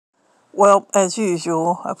Well, as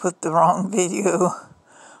usual, I put the wrong video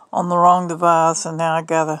on the wrong device, and now I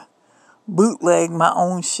gotta bootleg my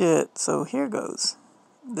own shit. So here goes.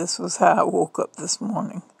 This was how I woke up this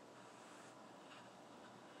morning.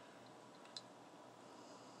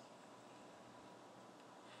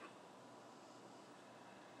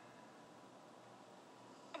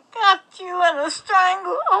 Got you in a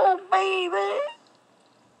stranglehold, baby.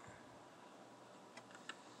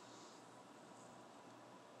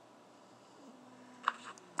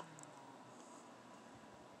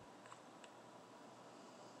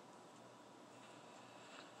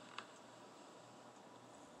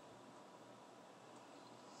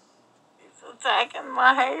 He's attacking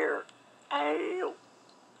my hair. Help.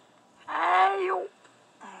 Help.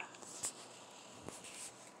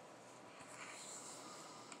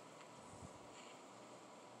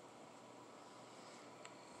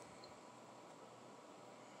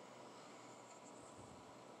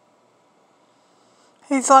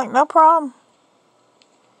 He's like, no problem.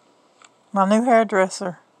 My new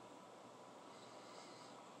hairdresser.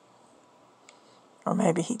 Or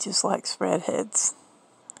maybe he just likes redheads.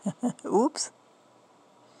 Oops.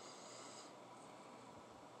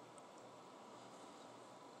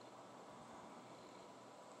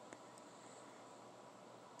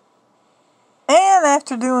 And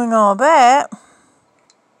after doing all that,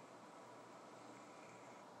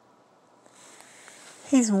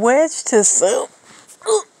 he's wedged himself.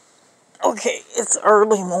 Okay, it's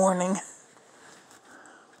early morning.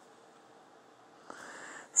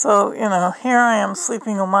 So, here I am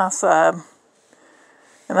sleeping on my side.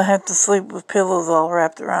 And I have to sleep with pillows all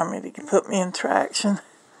wrapped around me to put me in traction.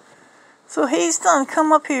 So he's done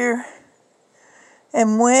come up here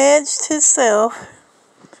and wedged himself,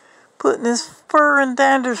 putting his fur and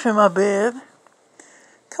dandruff in my bed.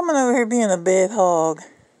 Coming over here being a bed hog.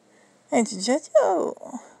 Ain't you,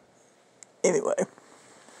 Jojo? Anyway.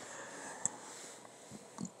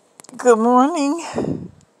 Good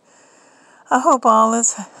morning. I hope all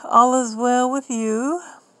is well with you.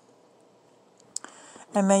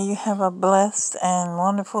 And may you have a blessed and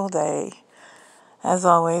wonderful day. As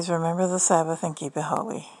always, remember the Sabbath and keep it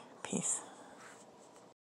holy. Peace.